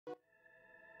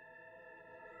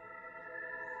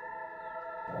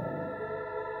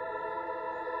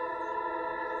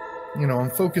I'm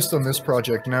focused on this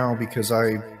project now because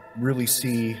I really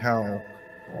see how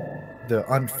the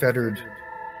unfettered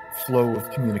flow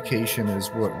of communication is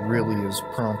what really has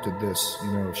prompted this,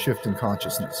 shift in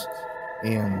consciousness.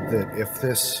 And that if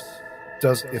this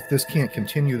can't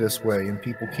continue this way and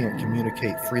people can't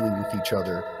communicate freely with each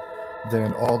other,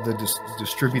 then all the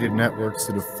distributed networks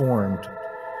that have formed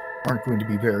aren't going to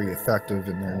be very effective,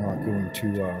 and they're not going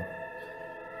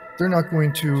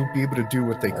to be able to do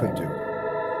what they could do.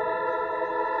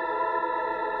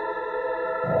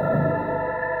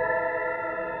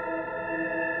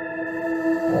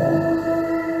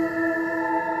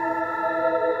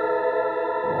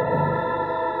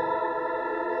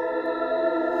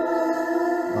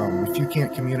 If you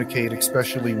can't communicate,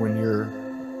 especially when you're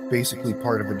basically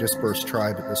part of a dispersed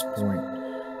tribe at this point,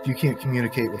 if you can't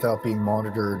communicate without being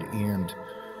monitored and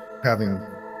having,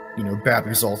 bad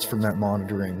results from that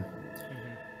monitoring,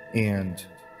 and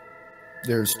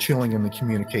there's chilling in the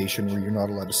communication where you're not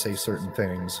allowed to say certain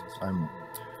things,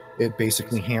 it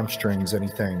basically hamstrings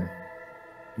anything,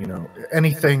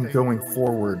 anything going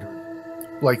forward,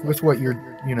 like with what you're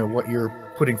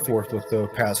putting forth with the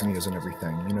Pasnias and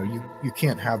everything. You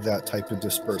can't have that type of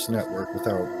dispersed network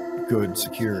without good,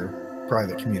 secure,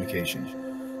 private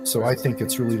communication. So I think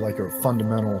it's really like a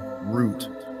fundamental root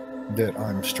that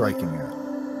I'm striking at.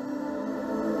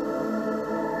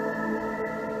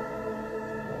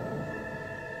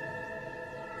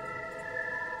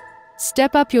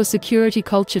 Step up your security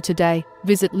culture today.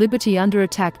 Visit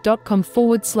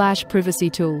libertyunderattack.com/privacy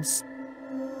tools.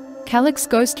 Calyx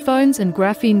GhostPhones and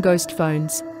Graphene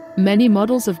GhostPhones. Many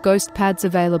models of GhostPads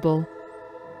available.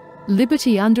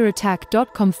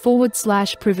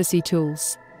 libertyunderattack.com/privacy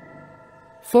tools.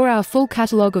 For our full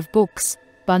catalog of books,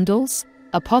 bundles,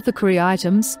 apothecary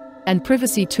items, and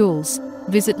privacy tools,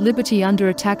 visit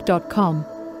libertyunderattack.com.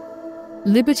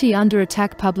 Liberty Under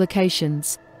Attack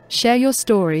Publications. Share your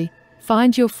story,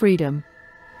 find your freedom.